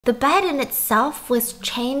The bed in itself was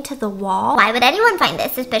chained to the wall. Why would anyone find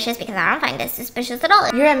this suspicious? Because I don't find this suspicious at all.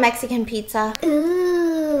 You're a Mexican pizza.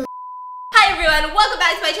 Ooh. Hi everyone, welcome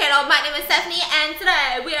back to my channel. My name is Stephanie and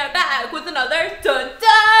today we are back with another Dun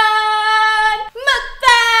Dun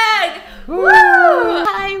Mukbang! Woo!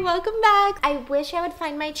 Hi, welcome back. I wish I would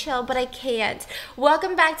find my chill, but I can't.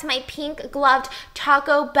 Welcome back to my pink gloved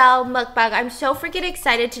Taco Bell mukbang. I'm so freaking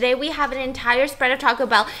excited. Today we have an entire spread of Taco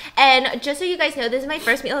Bell, and just so you guys know, this is my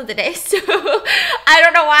first meal of the day, so I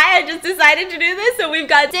don't know why I just decided to do this. So we've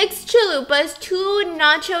got 6 chalupas, 2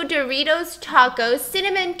 nacho Doritos tacos,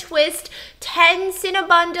 cinnamon twist, 10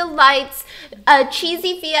 Cinnabon delights, a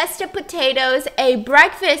cheesy fiesta potatoes, a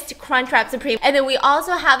breakfast Crunchwrap Supreme, and then we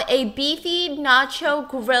also have a beefy nacho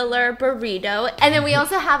griller burrito, and then we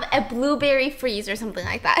also have a blueberry freeze or something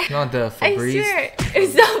like that. Not the Febreze. I swear,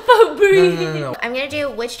 it's not Febreze. No. I'm gonna do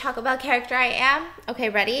which Taco Bell character I am. Okay,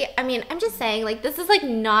 ready? I mean, I'm just saying, like, this is like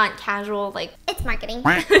not casual, like, It's marketing.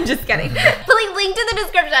 just kidding. But like, link to the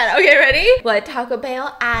description. Okay, ready? What Taco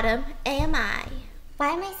Bell Adam am I? Why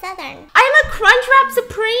am I Southern? I'm a Crunchwrap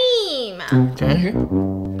Supreme. Can I hear?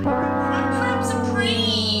 Crunchwrap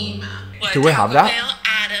Supreme. What Do we have that? Taco Bell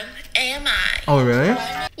Adam am I? Oh, really?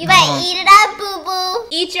 You better eat it up, boo-boo.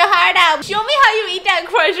 Eat your heart out. Show me how you eat that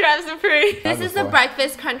Crunchwrap Supreme. This is the before.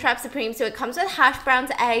 breakfast Crunchwrap Supreme. So it comes with hash browns,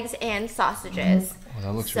 eggs, and sausages. Oh,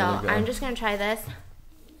 that looks So really good. I'm just gonna try this.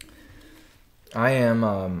 I am,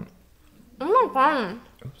 Oh my god.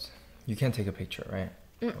 oops. You can't take a picture, right?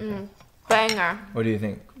 Mm-mm. Banger. What do you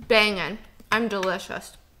think? Banging. I'm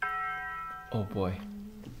delicious. Oh, boy.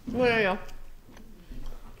 What are you?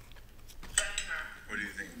 What do you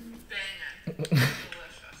think?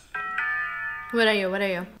 What are you? What are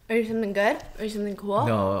you? Are you something good? Are you something cool?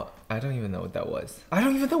 No, I don't even know what that was. I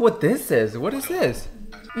don't even know what this is. What is this?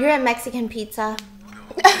 You're a Mexican pizza.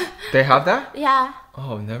 They have that? Yeah.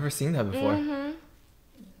 Oh, I've never seen that before.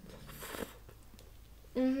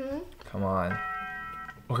 Come on.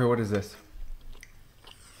 Okay, what is this?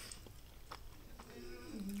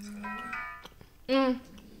 We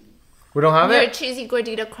don't have Your it? cheesy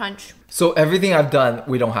gordita crunch. So everything I've done,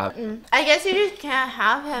 we don't have. I guess you just can't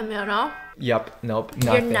have him, you know? Yep, nope,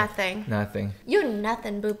 You're nothing. nothing. Nothing. You're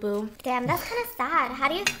nothing, boo-boo. Damn, that's kind of sad. How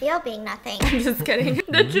do you feel being nothing? I'm just kidding.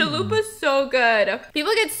 The chalupa's so good.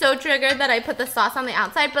 People get so triggered that I put the sauce on the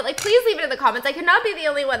outside, but like, please leave it in the comments. I cannot be the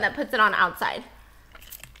only one that puts it on outside.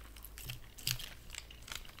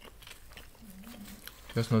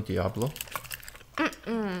 There's no Diablo.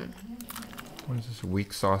 What is this?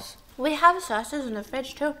 Weak sauce. We have sauces in the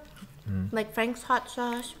fridge too. Like Frank's hot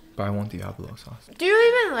sauce. But I want Diablo sauce. Do you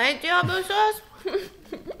even like Diablo sauce?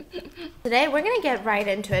 Today, we're gonna get right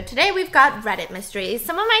into it. Today, we've got Reddit mysteries.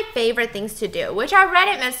 Some of my favorite things to do, which are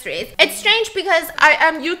Reddit mysteries. It's strange because I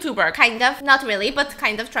am a YouTuber, kind of. Not really, but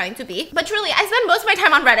kind of trying to be. But truly, I spend most of my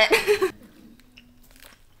time on Reddit.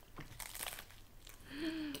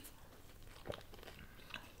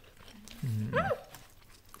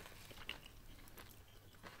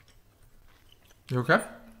 You okay?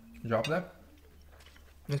 Drop that?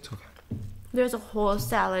 It's okay. There's a whole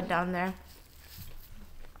salad down there.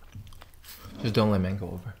 Just don't let man go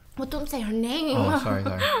over. Well, don't say her name. Oh, sorry.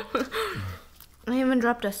 I even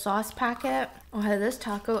dropped a sauce packet. Oh, this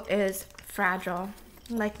taco is fragile.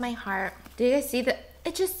 Like my heart. Do you guys see that?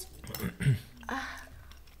 It just...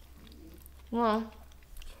 well...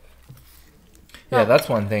 Yeah, that's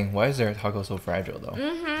one thing. Why is their taco so fragile, though?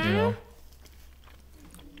 You know?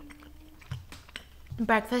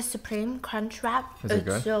 Breakfast Supreme Crunchwrap. Is it It's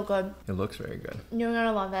good? so good. It looks very good. You're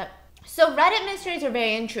gonna love it. So Reddit mysteries are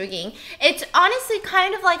very intriguing. It's honestly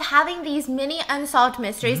kind of like having these mini unsolved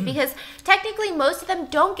mysteries because technically most of them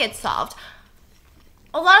don't get solved.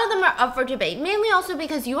 A lot of them are up for debate, mainly also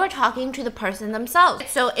because you are talking to the person themselves.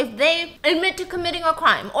 So if they admit to committing a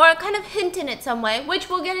crime or kind of hint in it some way, which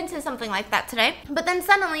we'll get into something like that today, but then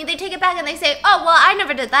suddenly they take it back and they say, oh, well, I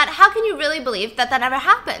never did that. How can you really believe that that never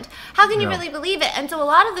happened? How can you really believe it? And so a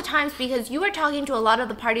lot of the times, because you are talking to a lot of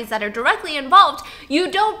the parties that are directly involved,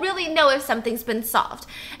 you don't really know if something's been solved.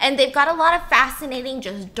 And they've got a lot of fascinating,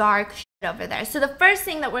 just dark shit over there. So the first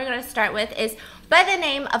thing that we're going to start with is by the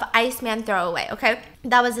name of Iceman Throwaway, okay?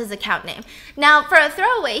 That was his account name. Now, for a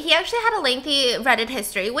throwaway, he actually had a lengthy Reddit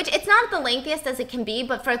history, which it's not the lengthiest as it can be,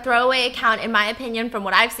 but for a throwaway account, in my opinion, from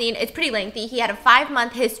what I've seen, it's pretty lengthy. He had a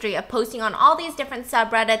 5-month history of posting on all these different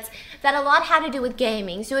subreddits that a lot had to do with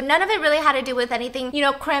gaming. So none of it really had to do with anything, you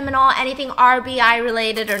know, criminal, anything RBI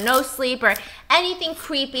related or no sleep or anything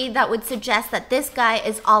creepy that would suggest that this guy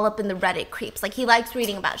is all up in the Reddit creeps. Like, he likes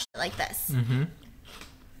reading about shit like this.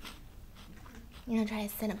 I'm gonna try a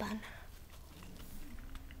Cinnabon.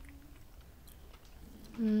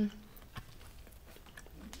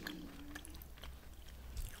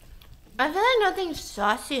 I feel like nothing's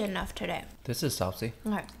saucy enough today. This is saucy.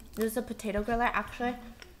 Okay, this is a potato griller. Actually,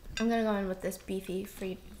 I'm gonna go in with this beefy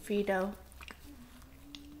Frito.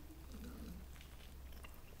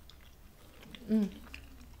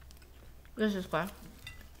 This is good.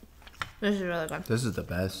 This is really good. This is the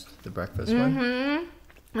best. The breakfast one.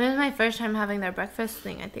 This is my first time having their breakfast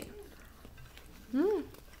thing, I think.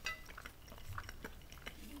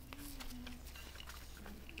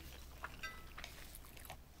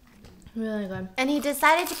 Really good. And he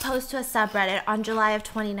decided to post to a subreddit on July of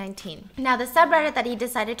 2019. Now, the subreddit that he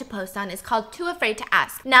decided to post on is called Too Afraid to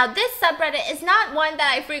Ask. Now, this subreddit is not one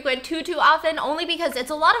that I frequent too often, only because it's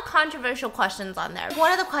a lot of controversial questions on there.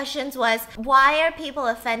 One of the questions was, why are people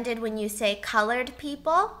offended when you say colored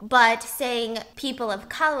people, but saying people of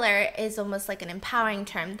color is almost like an empowering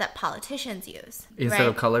term that politicians use? Instead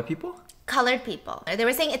of colored people? Colored people. They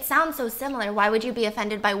were saying it sounds so similar. Why would you be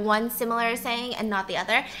offended by one similar saying and not the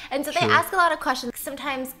other? And so they ask a lot of questions,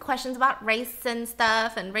 sometimes questions about race and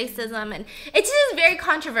stuff and racism, and it's just very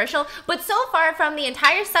controversial. But so far from the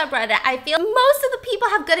entire subreddit, I feel most of the people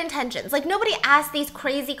have good intentions. Like, nobody asked these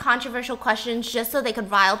crazy controversial questions just so they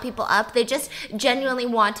could rile people up. They just genuinely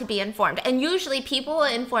want to be informed. And usually people will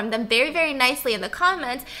inform them very, very nicely in the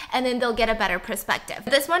comments, and then they'll get a better perspective.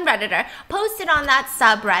 This one Redditor posted on that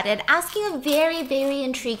subreddit asking a very, very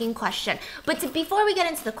intriguing question. But before we get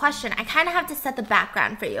into the question, I kind of have to set the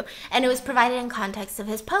background for you, and it was provided in context of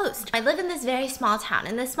his post. I live in this very small town,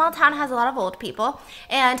 and this small town has a lot of old people,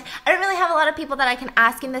 and I don't really have a lot of people that I can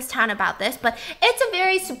ask in this town about this, but it's a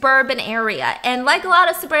very suburban area, and like a lot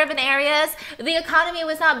of suburban areas, the economy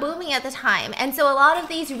was not booming at the time, and so a lot of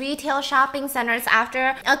these retail shopping centers,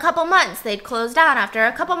 after a couple months, they'd close down. After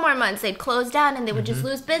a couple more months, they'd close down, and they would just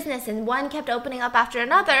lose business, and one kept opening up after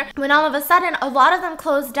another, when all of a sudden, a lot of them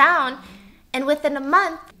closed down, and within a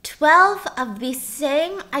month, 12 of the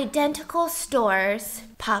same identical stores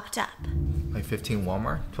popped up. Like 15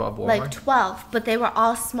 Walmart? 12 Walmart? Like 12, but they were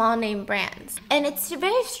all small name brands. And it's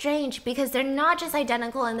very strange because they're not just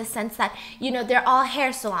identical in the sense that, you know, they're all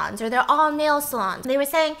hair salons or they're all nail salons. They were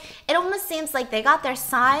saying it almost seems like they got their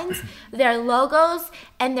signs, their logos,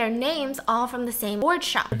 and their names all from the same board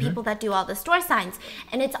shop, the people that do all the store signs.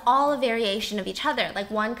 And it's all a variation of each other.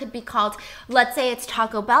 Like, one could be called, let's say it's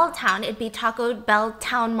Taco Bell Town, it'd be Taco Bell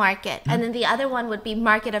Town Market. And then the other one would be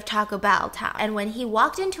Market of Taco Bell Town. And when he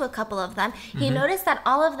walked into a couple of them, he noticed that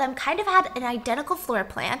all of them kind of had an identical floor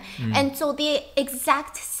plan, and so the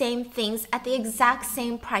exact same things at the exact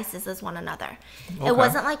same prices as one another. Okay. It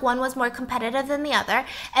wasn't like one was more competitive than the other,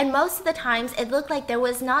 and most of the times it looked like there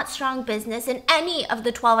was not strong business in any of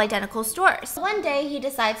the 12 identical stores. One day he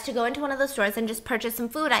decides to go into one of the stores and just purchase some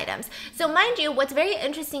food items. So mind you, what's very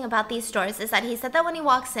interesting about these stores is that he said that when he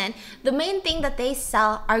walks in, the main thing that they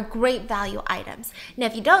sell are great value items. Now,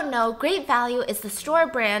 if you don't know, Great Value is the store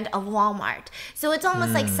brand of Walmart. So it's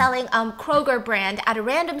almost like selling Kroger brand at a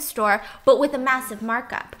random store, but with a massive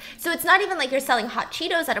markup. So it's not even like you're selling hot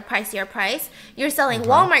Cheetos at a pricier price. You're selling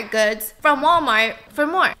Walmart goods from Walmart for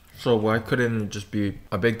more. So why couldn't it just be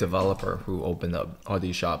a big developer who opened up all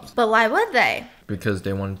these shops? But why would they? Because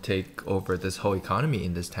they want to take over this whole economy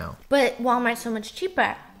in this town. But Walmart's so much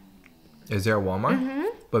cheaper. Is there a Walmart?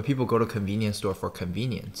 But people go to convenience store for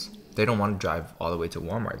convenience. They don't want to drive all the way to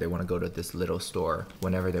Walmart. They want to go to this little store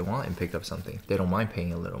whenever they want and pick up something. They don't mind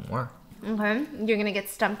paying a little more. Okay, you're gonna get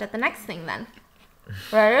stumped at the next thing then.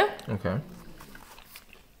 Ready? Okay.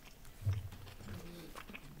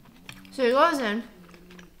 So he goes in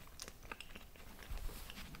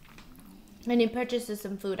and he purchases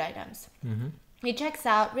some food items. He checks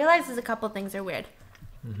out, realizes a couple things are weird.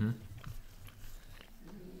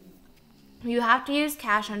 You have to use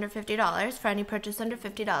cash under $50 for any purchase under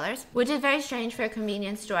 $50, which is very strange for a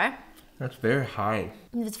convenience store. That's very high.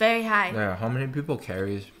 It's very high. Yeah, how many people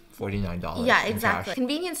carries $49 Yeah, in exactly. cash?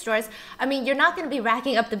 Convenience stores, I mean, you're not going to be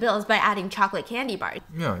racking up the bills by adding chocolate candy bars.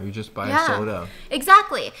 Yeah, you just buy a soda.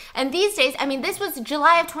 Exactly. And these days, I mean, this was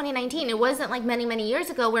July of 2019. It wasn't like many, many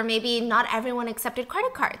years ago where maybe not everyone accepted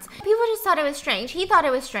credit cards. People just thought it was strange. He thought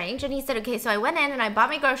it was strange, and he said, okay, so I went in and I bought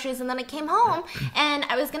my groceries, and then I came home and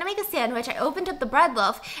I was going to make a sandwich. I opened up the bread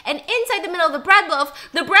loaf, and inside the middle of the bread loaf,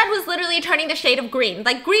 the bread was literally turning the shade of green.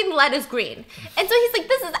 Like, green lettuce green. And so he's like,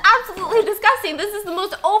 this is absolutely disgusting. This is the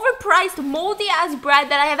most overpriced, moldy ass bread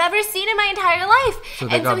that I have ever seen in my entire life. So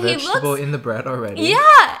they got vegetable in the bread already? Yeah.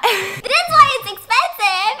 That's why it's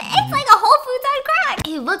expensive. It's like a Whole Foods on crack.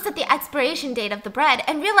 He looks at the expiration date of the bread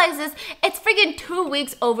and realizes it's friggin' 2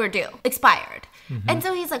 weeks overdue, expired. And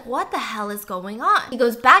so he's like, what the hell is going on? He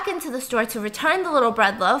goes back into the store to return the little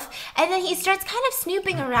bread loaf, and then he starts kind of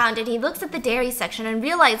snooping around, and he looks at the dairy section and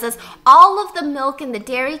realizes all of the milk in the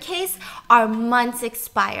dairy case are months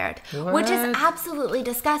expired, which is absolutely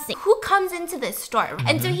disgusting. Who comes into this store?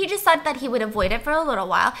 And so he just thought that he would avoid it for a little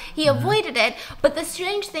while. He avoided it, but the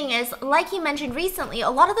strange thing is, like he mentioned recently, a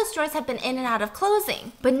lot of the stores have been in and out of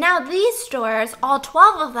closing. But now these stores, all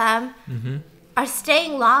 12 of them, are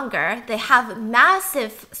staying longer. They have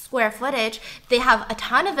massive square footage. They have a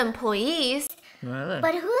ton of employees.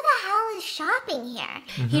 But who the hell is shopping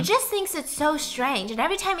here? He just thinks it's so strange. And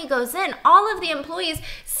every time he goes in, all of the employees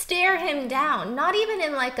stare him down. Not even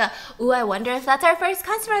in like a, ooh, I wonder if that's our first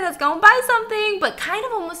customer that's going to buy something, but kind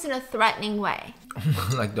of almost in a threatening way.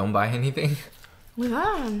 Like, don't buy anything?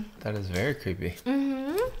 Yeah. That is very creepy.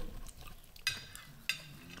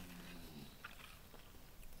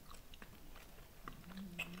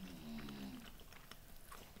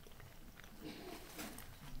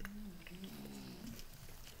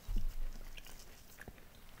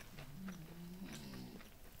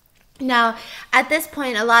 Now, at this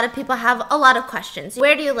point, a lot of people have a lot of questions.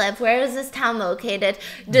 Where do you live? Where is this town located?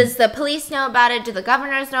 Does the police know about it? Do the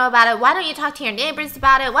governors know about it? Why don't you talk to your neighbors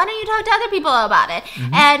about it? Why don't you talk to other people about it?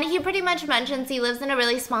 And he pretty much mentions he lives in a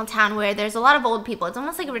really small town where there's a lot of old people. It's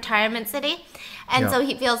almost like a retirement city. And so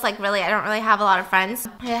he feels like, really, I don't really have a lot of friends.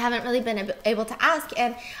 I haven't really been able to ask.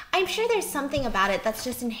 And I'm sure there's something about it that's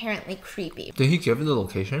just inherently creepy. Did he give the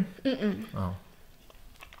location? Oh.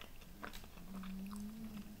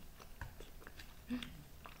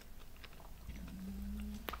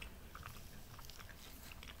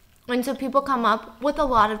 And so people come up with a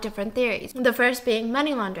lot of different theories. The first being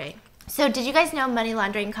money laundering. So did you guys know money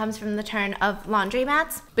laundering comes from the term of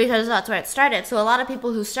laundromats? Because that's where it started. So a lot of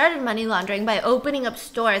people who started money laundering by opening up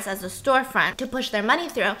stores as a storefront to push their money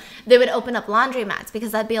through, they would open up laundromats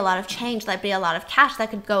because that'd be a lot of change, that'd be a lot of cash that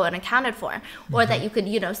could go unaccounted for. Or that you could,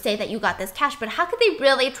 you know, say that you got this cash, but how could they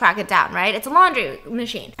really track it down, right? It's a laundry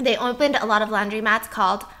machine. They opened a lot of laundromats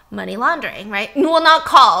called money laundering, right? Well, not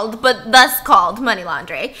called, but thus called money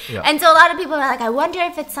laundering. Yeah. And so a lot of people are like, I wonder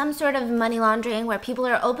if it's some sort of money laundering where people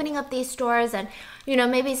are opening up these stores and, you know,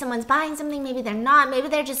 maybe someone's buying something, maybe they're not, maybe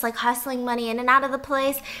they're just like hustling money in and out of the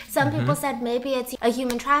place. Some people said maybe it's a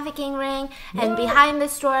human trafficking ring, and behind the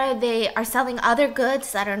store they are selling other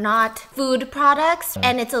goods that are not food products,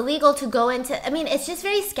 and it's illegal to go into, I mean, it's just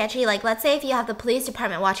very sketchy. Like, let's say if you have the police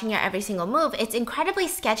department watching your every single move, it's incredibly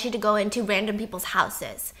sketchy to go into random people's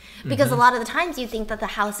houses, because a lot of the times you think that the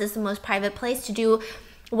house is the most private place to do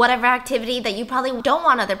whatever activity that you probably don't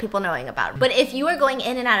want other people knowing about. But if you are going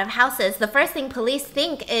in and out of houses, the first thing police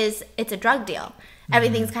think is it's a drug deal.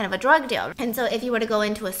 Everything's kind of a drug deal. And so if you were to go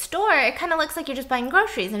into a store, it kind of looks like you're just buying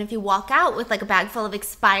groceries. And if you walk out with like a bag full of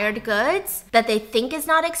expired goods that they think is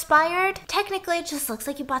not expired, technically it just looks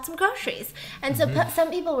like you bought some groceries. And so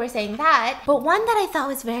some people were saying that. But one that I thought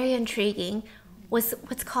was very intriguing was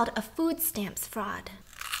what's called a food stamps fraud.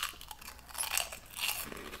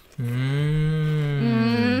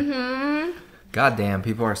 God damn,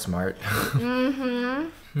 people are smart.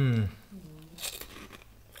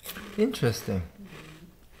 Interesting.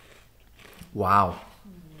 Wow.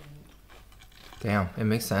 Damn, it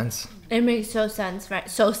makes sense. It makes so sense, right?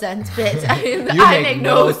 So sense, bitch. You I make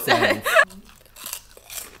no sense.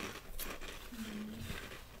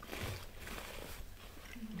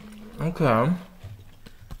 Okay.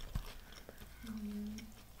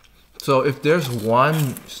 So if there's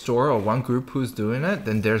one store or one group who's doing it,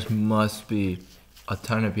 then there's must be a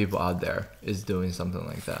ton of people out there is doing something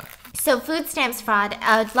like that. So food stamps fraud,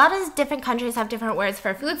 a lot of different countries have different words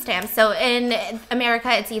for food stamps. So in America,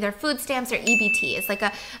 it's either food stamps or EBT. It's like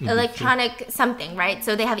a electronic something, right?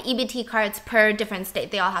 So they have EBT cards per different state.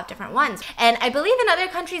 They all have different ones. And I believe in other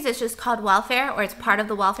countries, it's just called welfare, or it's part of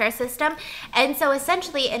the welfare system. And so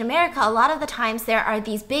essentially in America, a lot of the times there are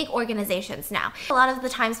these big organizations now. A lot of the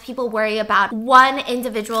times people worry about one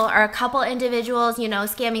individual or a couple individuals, you know,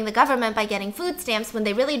 scamming the government by getting food stamps when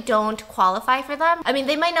they really don't qualify for them. I mean,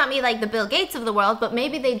 they might not be like the Bill Gates of the world, but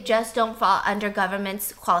maybe they just don't fall under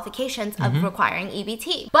government's qualifications of requiring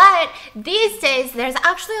EBT. But these days, there's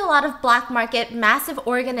actually a lot of black market, massive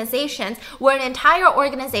organizations where an entire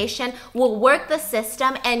organization will work the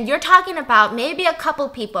system, and you're talking about maybe a couple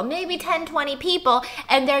people, maybe 10, 20 people,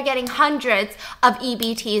 and they're getting hundreds of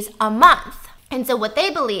EBTs a month. And so what they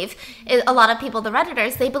believe is, a lot of people, the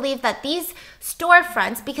Redditors, they believe that these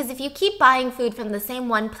storefronts, because if you keep buying food from the same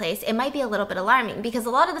one place, it might be a little bit alarming, because a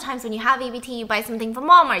lot of the times when you have EBT, you buy something from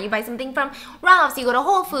Walmart, you buy something from Ralph's, you go to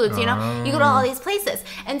Whole Foods, you know, you go to all these places.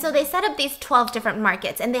 And so they set up these 12 different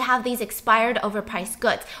markets, and they have these expired, overpriced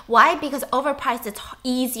goods. Why? Because overpriced, it's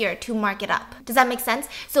easier to mark it up. Does that make sense?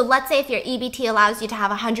 So let's say if your EBT allows you to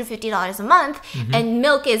have $150 a month, and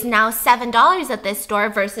milk is now $7 at this store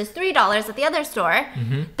versus $3 at the other store,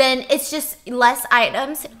 then it's just less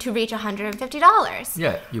items to reach $150.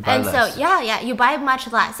 Yeah, you buy less. And so, you buy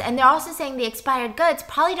much less. And they're also saying the expired goods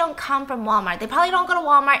probably don't come from Walmart. They probably don't go to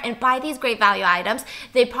Walmart and buy these great value items.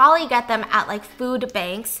 They probably get them at like food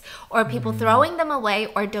banks or people throwing them away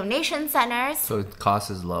or donation centers. So the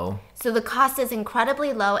cost is low. So the cost is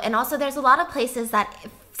incredibly low. And also there's a lot of places that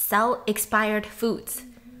sell expired foods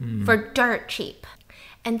for dirt cheap.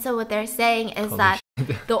 And so what they're saying is that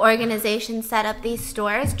the organization set up these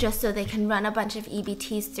stores just so they can run a bunch of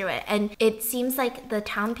EBTs through it. And it seems like the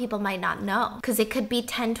town people might not know, because it could be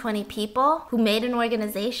 10, 20 people who made an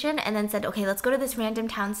organization and then said, okay, let's go to this random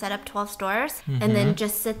town, set up 12 stores, and then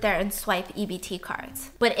just sit there and swipe EBT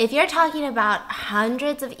cards. But if you're talking about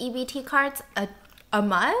hundreds of EBT cards a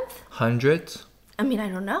month? Hundreds? I mean, I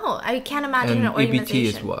don't know. I can't imagine an organization.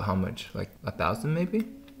 EBT is what? How much? Like 1,000 maybe?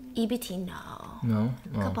 EBT, no. No?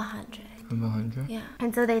 A couple hundred. 100? Yeah.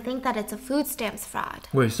 And so they think that it's a food stamps fraud.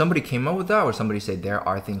 Wait, somebody came up with that, or somebody said there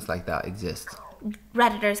are things like that exist?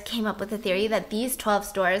 Redditors came up with a theory that these 12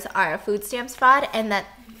 stores are a food stamps fraud and that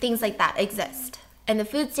things like that exist. And the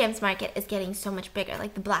food stamps market is getting so much bigger,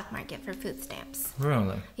 like the black market for food stamps.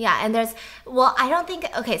 Really? Yeah, and I don't think,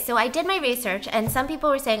 okay, so I did my research, and some people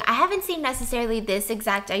were saying, I haven't seen necessarily this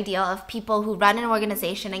exact idea of people who run an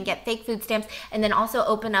organization and get fake food stamps and then also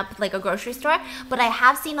open up like a grocery store, but I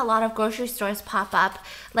have seen a lot of grocery stores pop up,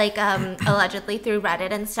 like allegedly through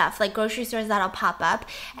Reddit and stuff, like grocery stores that'll pop up,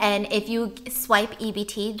 and if you swipe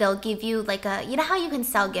EBT, they'll give you like you know how you can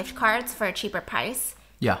sell gift cards for a cheaper price?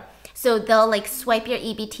 Yeah. So they'll like swipe your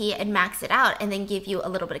EBT and max it out and then give you a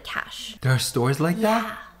little bit of cash. There are stores like that?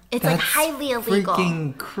 Yeah. It's like highly illegal.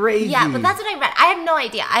 Freaking crazy. Yeah, but that's what I read. I have no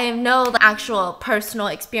idea. I have no actual personal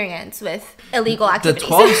experience with illegal activities. The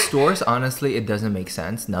 12 stores, honestly, it doesn't make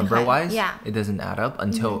sense number-wise. Okay, yeah. It doesn't add up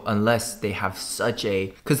unless they have such a...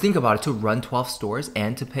 Because think about it, to run 12 stores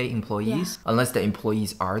and to pay employees, unless the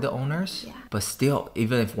employees are the owners. Yeah. But still,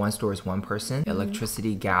 even if one store is one person,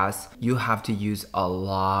 electricity, gas, you have to use a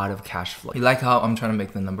lot of cash flow. You like how I'm trying to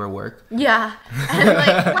make the number work? Yeah. And I'm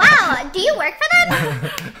like, Wow, do you work for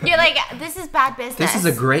them? you're like, this is bad business. This is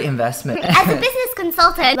a great investment. As a business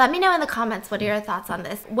consultant, Let me know in the comments, what are your thoughts on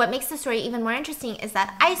this? What makes the story even more interesting is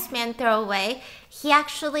that Iceman Throwaway, he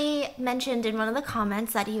actually mentioned in one of the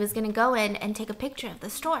comments that he was going to go in and take a picture of the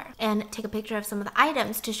store and take a picture of some of the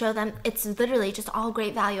items to show them it's literally just all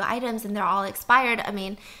great value items and they're all expired. I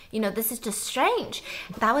mean, you know, this is just strange.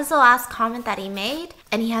 That was the last comment that he made,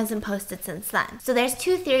 and he hasn't posted since then. So there's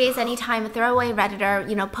two theories. Anytime a throwaway Redditor,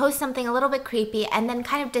 you know, posts something a little bit creepy and then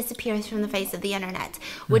kind of disappears from the face of the internet,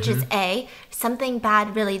 which is A, something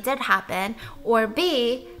bad really did happen, or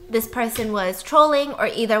B, this person was trolling or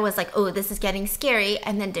either was like, oh, this is getting scary,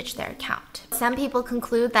 and then ditched their account. Some people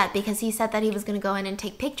conclude that because he said that he was going to go in and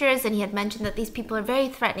take pictures, and he had mentioned that these people are very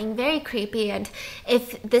threatening, very creepy, and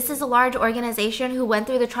if this is a large organization who went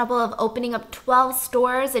through the trouble of opening up 12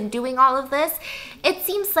 stores and doing all of this, it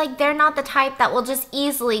seems like they're not the type that will just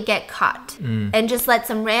easily get caught and just let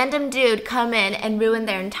some random dude come in and ruin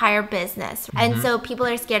their entire business. And so people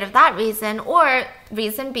are scared of that reason, or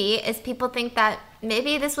reason B is people think that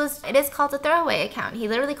maybe it is called a throwaway account. He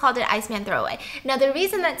literally called it Iceman Throwaway. Now, the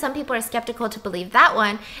reason that some people are skeptical to believe that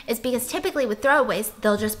one is because typically with throwaways,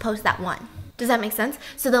 they'll just post that one. Does that make sense?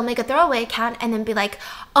 So they'll make a throwaway account and then be like,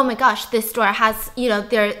 oh my gosh, this store has, you know,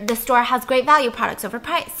 the store has great value products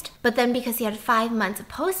overpriced. But then because he had 5 months of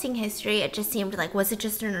posting history, it just seemed like, was it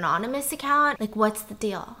just an anonymous account? Like, what's the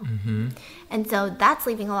deal? And so that's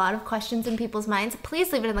leaving a lot of questions in people's minds.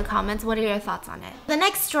 Please leave it in the comments. What are your thoughts on it? The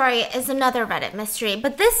next story is another Reddit mystery,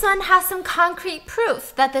 but this one has some concrete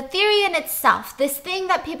proof that the theory in itself, this thing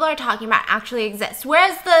that people are talking about, actually exists.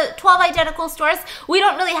 Whereas the 12 identical stores, we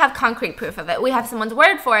don't really have concrete proof of it. We have someone's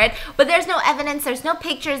word for it, but there's no evidence, there's no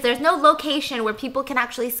pictures, there's no location where people can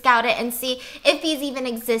actually scout it and see if these even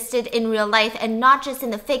exist existed in real life and not just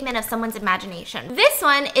in the figment of someone's imagination. This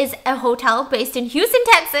one is a hotel based in Houston,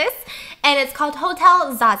 Texas, and it's called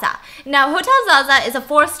Hotel Zaza. Now, Hotel Zaza is a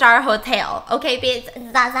 4-star hotel, okay, bitch?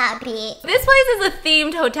 Zaza, bitch. This place is a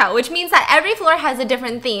themed hotel, which means that every floor has a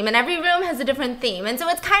different theme and every room has a different theme. And so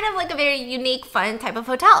it's kind of like a very unique, fun type of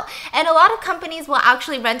hotel. And a lot of companies will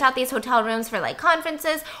actually rent out these hotel rooms for like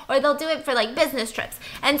conferences, or they'll do it for like business trips.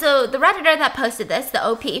 And so the Redditor that posted this, the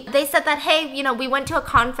OP, they said that, hey, you know, we went to a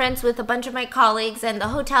conference with a bunch of my colleagues, and the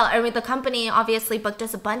hotel, or the company obviously booked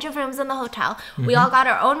us a bunch of rooms in the hotel. We all got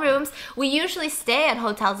our own rooms. We usually stay at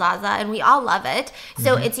Hotel Zaza and we all love it.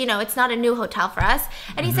 So it's, you know, it's not a new hotel for us.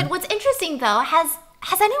 And he said, what's interesting though, has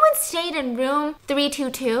anyone stayed in room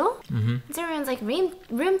 322? So everyone's like,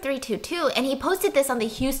 room 322. And he posted this on the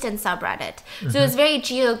Houston subreddit. So it's very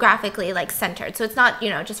geographically like centered. So it's not, you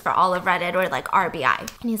know, just for all of Reddit or like RBI.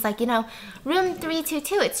 And he's like, you know, room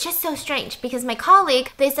 322, it's just so strange because my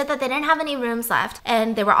colleague, they said that they didn't have any rooms left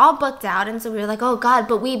and they were all booked out. And so we were like, oh God,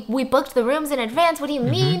 but we booked the rooms in advance. What do you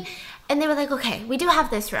mean? And they were like, okay, we do have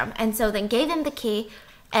this room. And so then gave him the key.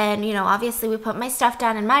 And, you know, obviously we put my stuff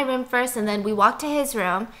down in my room first, and then we walked to his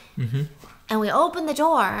room, and we opened the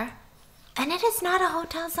door, and it is not a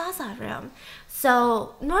Hotel Zaza room.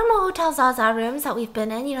 So normal Hotel Zaza rooms that we've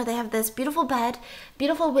been in, you know, they have this beautiful bed,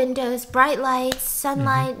 beautiful windows, bright lights,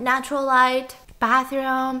 sunlight, natural light,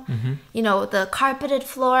 bathroom, you know, the carpeted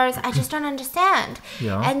floors. I just don't understand.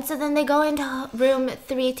 And so then they go into room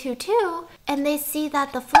 322 and they see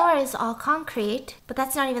that the floor is all concrete, but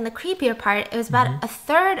that's not even the creepier part. It was about a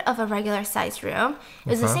third of a regular sized room. It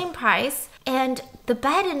was the same price. And the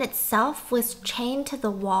bed in itself was chained to the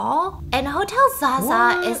wall. And Hotel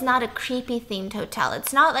Zaza is not a creepy themed hotel.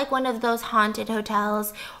 It's not like one of those haunted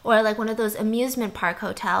hotels or like one of those amusement park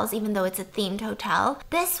hotels, even though it's a themed hotel.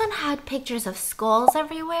 This one had pictures of skulls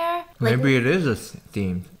everywhere. Maybe it is a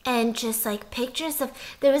theme. And just like pictures of,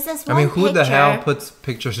 there was this one picture. I mean, who the hell puts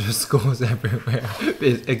pictures of skulls everywhere?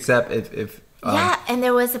 Except if yeah, and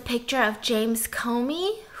there was a picture of James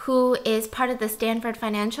Comey, who is part of the Stanford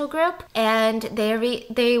Financial Group, and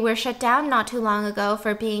they were shut down not too long ago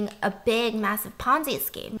for being a big, massive Ponzi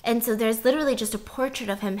scheme. And so there's literally just a portrait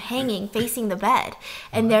of him hanging, facing the bed.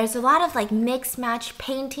 And there's a lot of like mixed match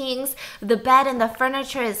paintings. The bed and the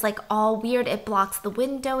furniture is like all weird. It blocks the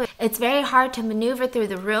window. It's very hard to maneuver through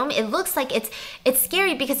the room. It looks like it's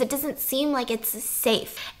scary because it doesn't seem like it's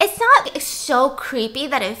safe. It's not so creepy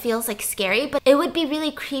that it feels like scary, but it would be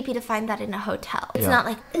really creepy to find that in a hotel. It's not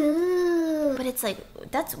like, ooh, but it's like,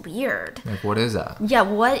 that's weird. Like, what is that? Yeah,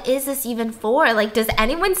 what is this even for? Like, does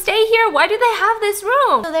anyone stay here? Why do they have this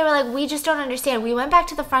room? So they were like, we just don't understand. We went back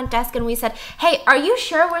to the front desk and we said, hey, are you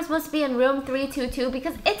sure we're supposed to be in room 322?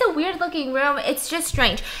 Because it's a weird looking room. It's just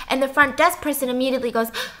strange. And the front desk person immediately goes,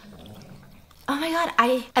 oh my God,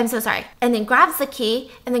 I'm so sorry. And then grabs the key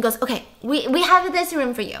and then goes, okay, we have this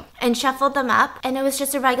room for you. And shuffled them up, and it was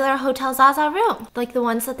just a regular Hotel Zaza room, like the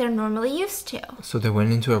ones that they're normally used to. So they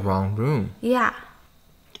went into a wrong room. Yeah.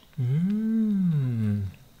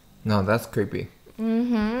 No, that's creepy.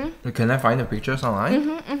 Can I find the pictures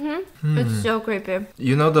online? It's so creepy.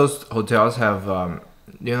 You know those hotels have,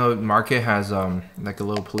 you know, Market has like a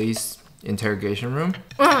little police interrogation room?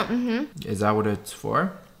 Is that what it's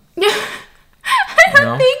for? I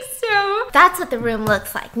don't think so. That's what the room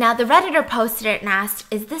looks like. Now, the Redditor posted it and asked,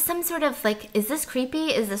 is this some sort of like, is this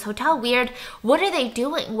creepy? Is this hotel weird? What are they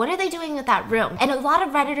doing? What are they doing with that room? And a lot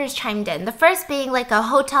of Redditors chimed in. The first being like a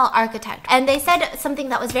hotel architect. And they said something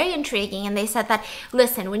that was very intriguing. And they said that,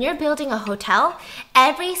 listen, when you're building a hotel,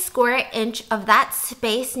 every square inch of that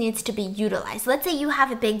space needs to be utilized. Let's say you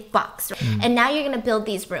have a big box and now you're going to build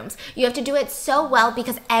these rooms. You have to do it so well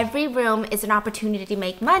because every room is an opportunity to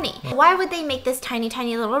make money. Why would they make this tiny,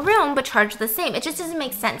 tiny little room but charge the same? It just doesn't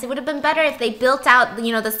make sense. It would have been better if they built out,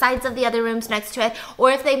 you know, the sides of the other rooms next to it,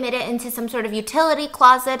 or if they made it into some sort of utility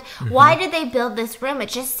closet. Why did they build this room? It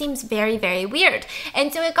just seems very, very weird.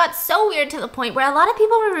 And so it got so weird to the point where a lot of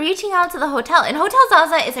people were reaching out to the hotel. And Hotel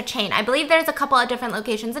Zaza is a chain. I believe there's a couple of different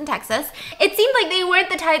locations in Texas. It seemed like they weren't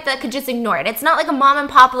the type that could just ignore it. It's not like a mom and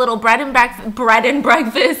pop little bed and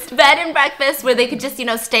breakfast where they could just, you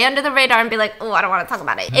know, stay under the radar and be like, oh, I don't want to talk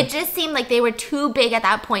about it. It just seemed like they were too big at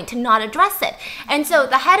that point to not address it. And so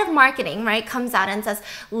the head of marketing, right, comes out and says,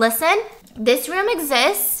 listen, This room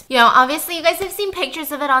exists. You know, obviously you guys have seen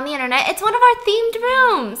pictures of it on the internet. It's one of our themed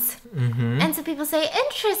rooms. And so people say,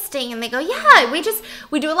 interesting, and they go, yeah,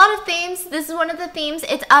 we do a lot of themes. This is one of the themes.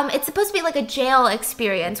 It's supposed to be like a jail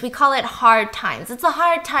experience. We call it hard times. It's a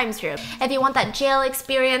hard times room. If you want that jail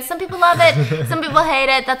experience, some people love it, some people hate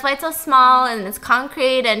it. That's why it's so small and it's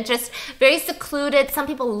concrete and just very secluded. Some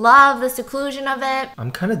people love the seclusion of it.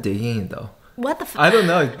 I'm kind of digging it though. What the I don't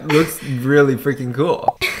know. It looks really freaking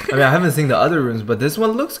cool. I mean, I haven't seen the other rooms, but this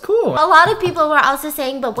one looks cool. A lot of people were also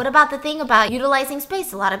saying, but what about the thing about utilizing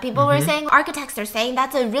space? A lot of people were saying, architects are saying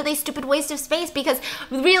that's a really stupid waste of space because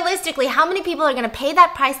realistically, how many people are going to pay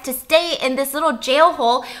that price to stay in this little jail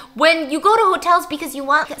hole when you go to hotels because you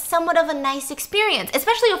want somewhat of a nice experience,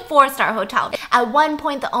 especially a 4-star hotel. At one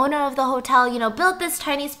point, the owner of the hotel, you know, built this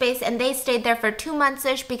tiny space and they stayed there for 2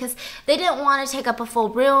 months-ish because they didn't want to take up a full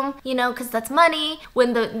room, you know, because that's money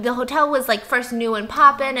when the hotel was like first new and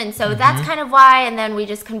poppin', and so that's kind of why, and then we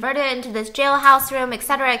just converted it into this jailhouse room,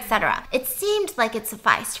 etc., etc. It seemed like it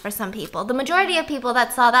sufficed for some people. The majority of people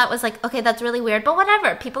that saw that was like, okay, that's really weird, but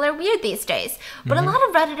whatever, people are weird these days. But a lot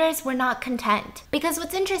of Redditors were not content, because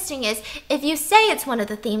what's interesting is if you say it's one of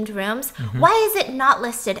the themed rooms, why is it not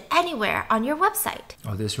listed anywhere on your website?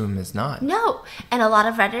 Oh, this room is not. No. And a lot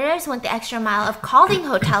of Redditors went the extra mile of calling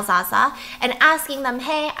Hotel Zaza and asking them,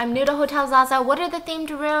 hey, I'm new to Hotel Zaza, what are the themed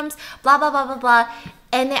rooms, blah, blah, blah, blah, blah.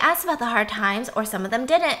 And they asked about the hard times, or some of them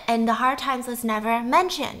didn't, and the hard times was never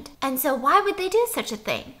mentioned. And so why would they do such a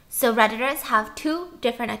thing? So Redditors have 2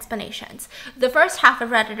 different explanations. The first half of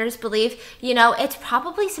Redditors believe, you know, it's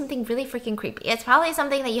probably something really freaking creepy. It's probably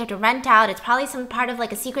something that you have to rent out. It's probably some part of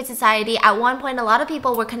like a secret society. At one point, a lot of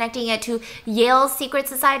people were connecting it to Yale's secret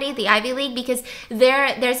society, the Ivy League, because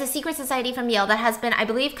there's a secret society from Yale that has been, I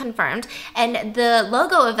believe, confirmed. And the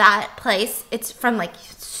logo of that place, it's from like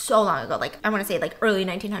so long ago, like I want to say like early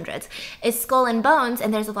 1900s, is skull and bones,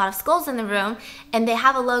 and there's a lot of skulls in the room, and they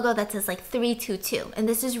have a logo that says like 322, and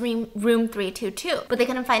this is room 322, but they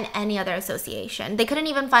couldn't find any other association. They couldn't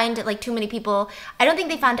even find like too many people. I don't think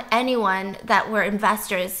they found anyone that were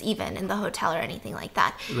investors even in the hotel or anything like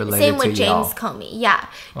that. Same with James Comey. Yeah.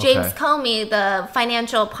 Okay. James Comey, the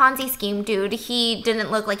financial Ponzi scheme dude, he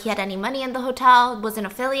didn't look like he had any money in the hotel, wasn't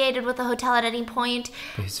affiliated with the hotel at any point.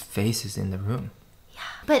 But his face is in the room.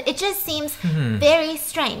 But it just seems very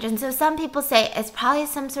strange. And so some people say it's probably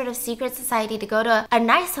some sort of secret society to go to a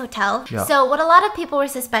nice hotel. Yeah. So what a lot of people were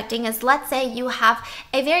suspecting is, let's say you have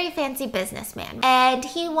a very fancy businessman and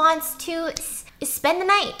he wants to spend the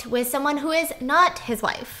night with someone who is not his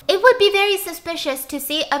wife. It would be very suspicious to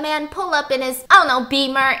see a man pull up in his, I don't know,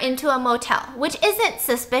 Beamer into a motel, which isn't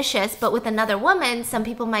suspicious, but with another woman, some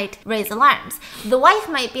people might raise alarms. The wife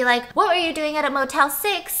might be like, what were you doing at a Motel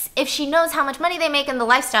 6, if she knows how much money they make and the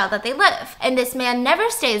lifestyle that they live? And this man never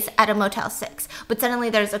stays at a Motel 6, but suddenly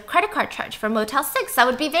there's a credit card charge for Motel 6. That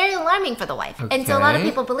would be very alarming for the wife. Okay. And so a lot of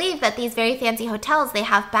people believe that these very fancy hotels, they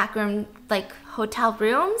have backroom, like, hotel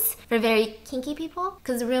rooms for very kinky people,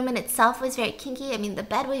 because the room in itself was very kinky. I mean, the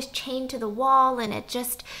bed was chained to the wall, and it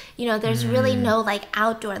just, you know, there's really no like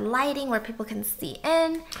outdoor lighting where people can see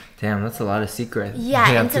in. Damn, that's a lot of secret.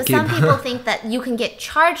 Yeah, and so some people think that you can get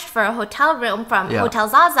charged for a hotel room from Hotel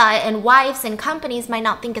Zaza, and wives and companies might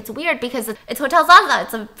not think it's weird because it's Hotel Zaza.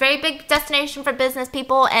 It's a very big destination for business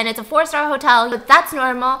people, and it's a 4-star hotel, but that's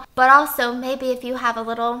normal. But also, maybe if you have a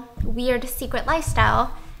little weird secret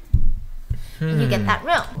lifestyle, you get that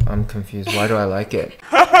room. I'm confused. Why do I like it?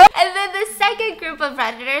 And then the second group of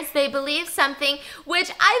Redditors, they believe something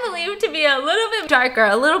which I believe to be a little bit darker,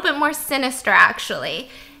 a little bit more sinister actually,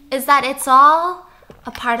 is that it's all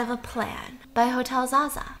a part of a plan by Hotel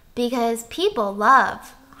Zaza. Because people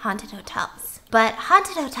love haunted hotels. But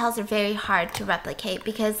haunted hotels are very hard to replicate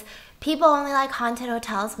because people only like haunted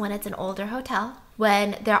hotels when it's an older hotel.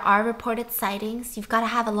 When there are reported sightings, you've got to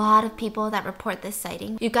have a lot of people that report this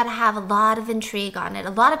sighting. You've got to have a lot of intrigue on it.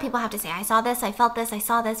 A lot of people have to say, I saw this, I felt this, I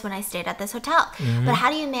saw this when I stayed at this hotel. But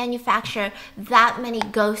how do you manufacture that many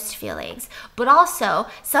ghost feelings? But also,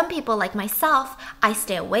 some people like myself, I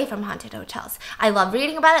stay away from haunted hotels. I love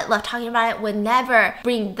reading about it, love talking about it, would never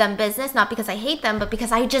bring them business, not because I hate them, but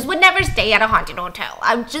because I just would never stay at a haunted hotel.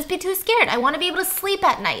 I would just be too scared. I want to be able to sleep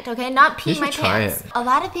at night, okay? Not pee my pants. A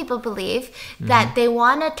lot of people believe that they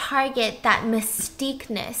want to target that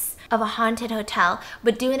mystiqueness of a haunted hotel,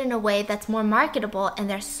 but do it in a way that's more marketable and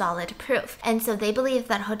there's solid proof. And so they believe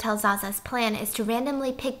that Hotel Zaza's plan is to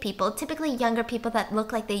randomly pick people, typically younger people that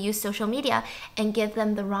look like they use social media, and give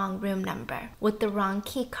them the wrong room number with the wrong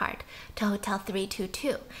key card to Hotel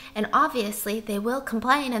 322. And obviously they will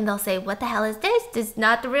complain and they'll say, what the hell is this? This is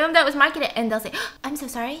not the room that was marketed. And they'll say, oh, I'm so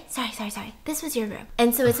sorry. Sorry. This was your room.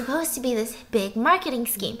 And so it's supposed to be this big marketing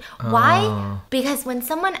scheme. Why? Because when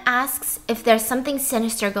someone asks if there's something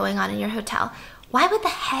sinister going on in your hotel, why would the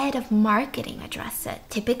head of marketing address it?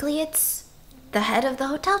 Typically it's the head of the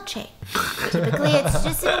hotel chain. Typically it's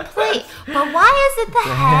just an employee. But why is it the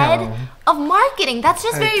head of marketing? That's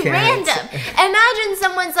just very random. Imagine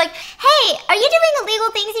someone's like, Hey, are you doing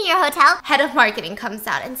illegal things in your hotel? head of marketing comes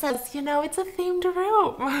out and says, you know, it's a themed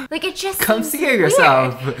room. Like it just Come seems see it weird.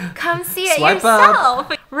 yourself. Come see it Swipe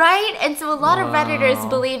yourself. up. Right? And so a lot of Redditors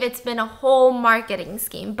believe it's been a whole marketing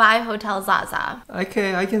scheme by Hotel Zaza.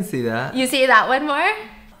 Okay, I can see that. You see that one more?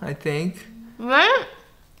 I think. Right?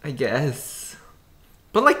 I guess.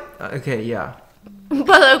 But like, okay, yeah. But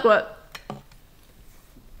like what?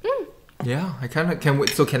 Yeah, I kind of can.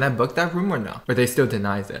 So can I book that room or no? Or they still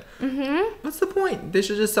denies it? What's the point? They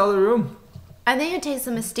should just sell the room. I think it takes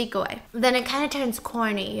the mystique away. Then it kind of turns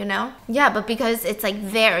corny, you know? Yeah, but because it's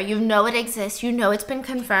like there, you know it exists, you know it's been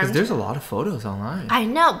confirmed. Because there's a lot of photos online. I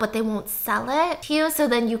know, but they won't sell it to you, so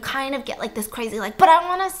then you kind of get like this crazy like, but I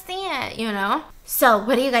want to see it, you know? So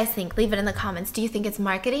what do you guys think? Leave it in the comments. Do you think it's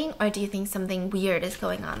marketing or do you think something weird is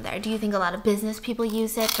going on there? Do you think a lot of business people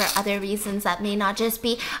use it for other reasons that may not just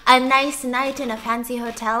be a nice night in a fancy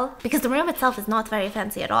hotel? Because the room itself is not very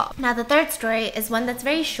fancy at all. Now the third story is one that's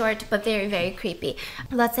very short but very, very creepy.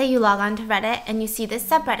 Let's say you log on to Reddit and you see this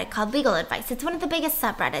subreddit called Legal Advice. It's one of the biggest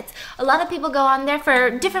subreddits. A lot of people go on there for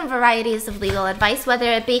different varieties of legal advice,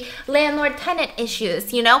 whether it be landlord-tenant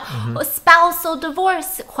issues, you know, spousal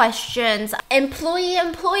divorce questions,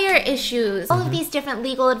 employee-employer issues, all of these different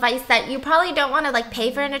legal advice that you probably don't want to like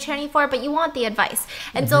pay for an attorney for, but you want the advice.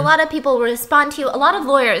 And so a lot of people respond to you. A lot of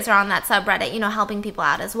lawyers are on that subreddit, you know, helping people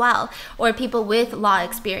out as well, or people with law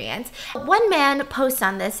experience. One man posts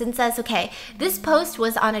on this and says, okay, this post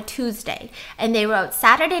was on a Tuesday, and they wrote,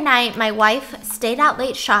 Saturday night, my wife stayed out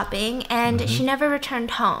late shopping, and she never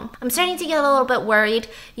returned home. I'm starting to get a little bit worried.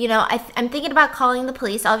 You know, I'm thinking about calling the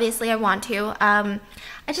police. Obviously, I want to.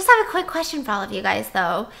 I just have a quick question for all of you guys,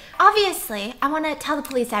 though. Obviously, I want to tell the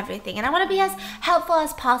police everything, and I want to be as helpful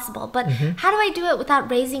as possible, but how do I do it without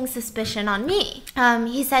raising suspicion on me?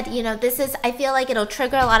 He said, you know, I feel like it'll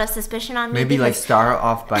trigger a lot of suspicion on me. Maybe like start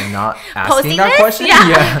off by not asking posting that this? question?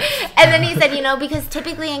 Yeah. And then he said, you know, because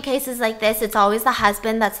typically in cases like this, it's always the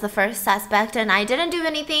husband that's the first suspect, and I didn't do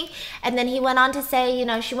anything. And then he went on to say, you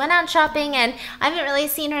know, she went out shopping, and I haven't really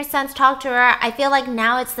seen her since, talked to her. I feel like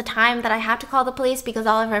now it's the time that I have to call the police because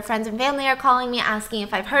all of her friends and family are calling me asking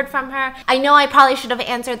if I've heard from her. I know I probably should have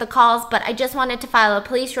answered the calls, but I just wanted to file a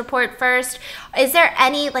police report first. Is there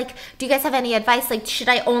any, like, do you guys have any advice? Like, should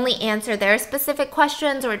I only answer their specific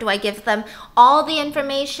questions, or do I give them all the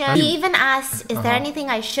information? He even asked, is there anything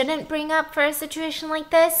I shouldn't bring up for a situation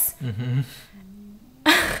like this?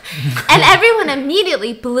 And everyone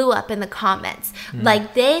immediately blew up in the comments.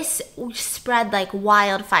 Like, this spread like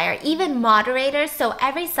wildfire. Even moderators, so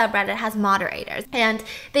every subreddit has moderators, and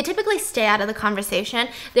they typically stay out of the conversation.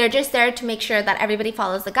 They're just there to make sure that everybody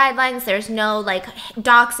follows the guidelines. There's no like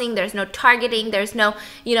doxing, there's no targeting, there's no,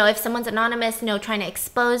 you know, if someone's anonymous, no trying to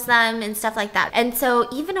expose them and stuff like that. And so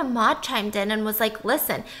even a mod chimed in and was like,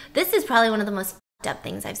 listen, this is probably one of the most up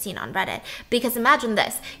things I've seen on Reddit, because imagine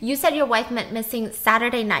this: you said your wife went missing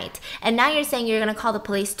Saturday night, and now you're saying you're going to call the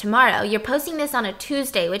police tomorrow. You're posting this on a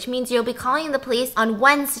Tuesday, which means you'll be calling the police on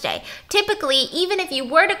Wednesday. Typically, even if you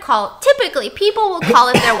were to call, typically people will call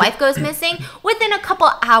if their wife goes missing within a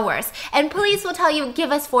couple hours, and police will tell you,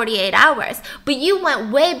 give us 48 hours. But you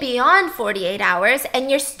went way beyond 48 hours,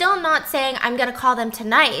 and you're still not saying, I'm going to call them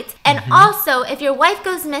tonight. And also, if your wife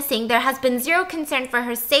goes missing, there has been zero concern for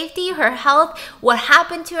her safety, her health, what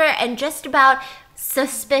happened to her, and just about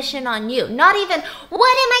suspicion on you. Not even,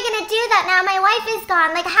 what am I gonna do that now my wife is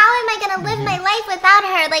gone? Like, how am I gonna live my life without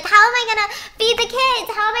her? Like, how am I gonna feed the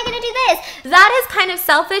kids? How am I gonna do this? that is kind of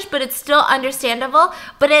selfish, but it's still understandable.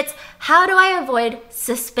 But it's, how do I avoid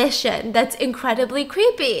suspicion? That's incredibly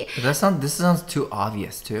creepy. This sounds too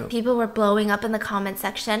obvious too. People were blowing up in the comment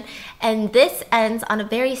section, and this ends on a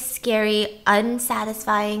very scary,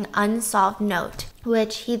 unsatisfying, unsolved note.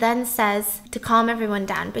 which he then says to calm everyone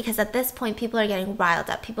down, because at this point people are getting riled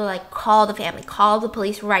up. People are like, call the family, call the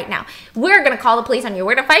police right now. We're gonna call the police on you.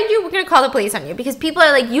 We're gonna find you. We're gonna call the police on you, because people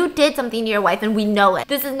are like, you did something to your wife and we know it.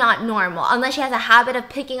 This is not normal. Unless she has a habit of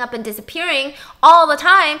picking up and disappearing all the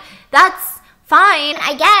time, that's fine,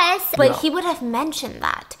 I guess. But he would have mentioned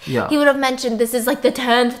that. Yeah. He would have mentioned this is like the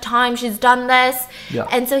 10th time she's done this. Yeah.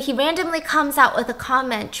 And so he randomly comes out with a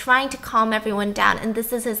comment trying to calm everyone down. And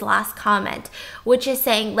this is his last comment, which is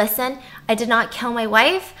saying, listen, I did not kill my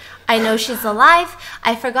wife. I know she's alive.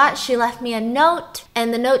 I forgot she left me a note.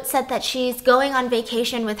 And the note said that she's going on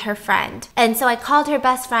vacation with her friend. And so I called her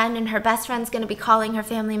best friend, and her best friend's going to be calling her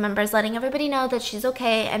family members, letting everybody know that she's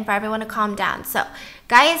okay and for everyone to calm down. So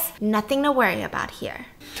guys, nothing to worry about here.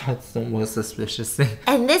 That's the most suspicious thing.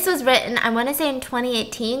 And this was written, I want to say in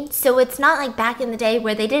 2018. So it's not like back in the day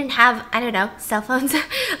where they didn't have, I don't know, cell phones.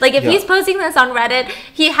 Like if he's posting this on Reddit,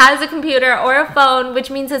 he has a computer or a phone, which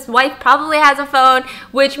means his wife probably has a phone,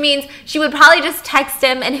 which means she would probably just text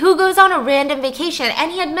him. And who goes on a random vacation?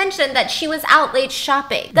 And he had mentioned that she was out late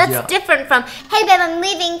shopping. That's different from, hey babe, I'm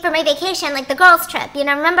leaving for my vacation, like the girls trip. You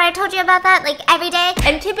know, remember I told you about that? Like every day.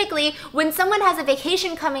 And typically when someone has a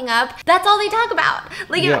vacation coming up, that's all they talk about.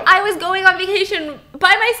 Like if I was going on vacation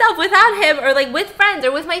by myself without him, or like with friends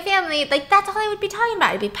or with my family, like that's all I would be talking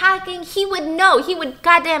about. I'd be packing. He would know. He would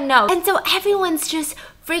goddamn know. And so everyone's just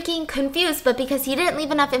freaking confused, but because he didn't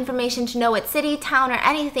leave enough information to know what city, town, or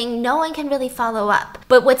anything, no one can really follow up.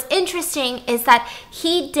 But what's interesting is that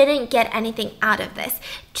he didn't get anything out of this.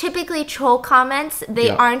 Typically troll comments, they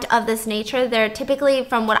aren't of this nature. They're typically,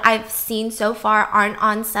 from what I've seen so far, aren't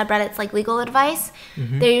on subreddits like legal advice.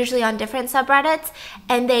 They're usually on different subreddits,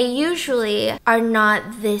 and they usually are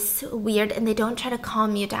not this weird, and they don't try to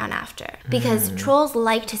calm you down after, because trolls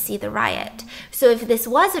like to see the riot. So if this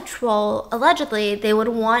was a troll, allegedly, they would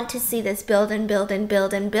want to see this build and build and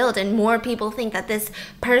build and build, and more people think that this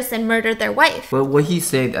person murdered their wife. But what he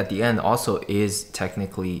said at the end also is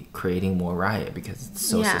technically creating more riot, because it's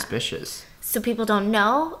so suspicious. So people don't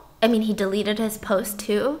know. I mean, he deleted his post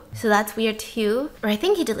too, so that's weird too. Or I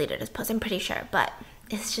think he deleted his post, I'm pretty sure, but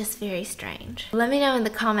it's just very strange. Let me know in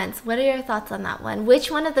the comments, what are your thoughts on that one?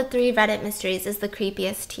 Which one of the 3 Reddit mysteries is the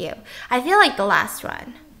creepiest to you? I feel like the last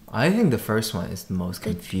one. I think the first one is the most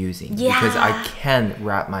confusing because I can't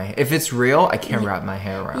wrap my, if it's real, I can't wrap my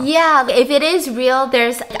hair around. Yeah, if it is real,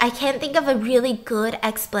 I can't think of a really good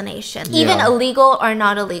explanation. Even illegal or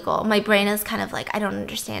not illegal. My brain is kind of like, I don't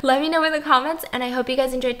understand. Let me know in the comments, and I hope you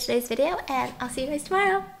guys enjoyed today's video, and I'll see you guys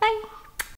tomorrow. Bye.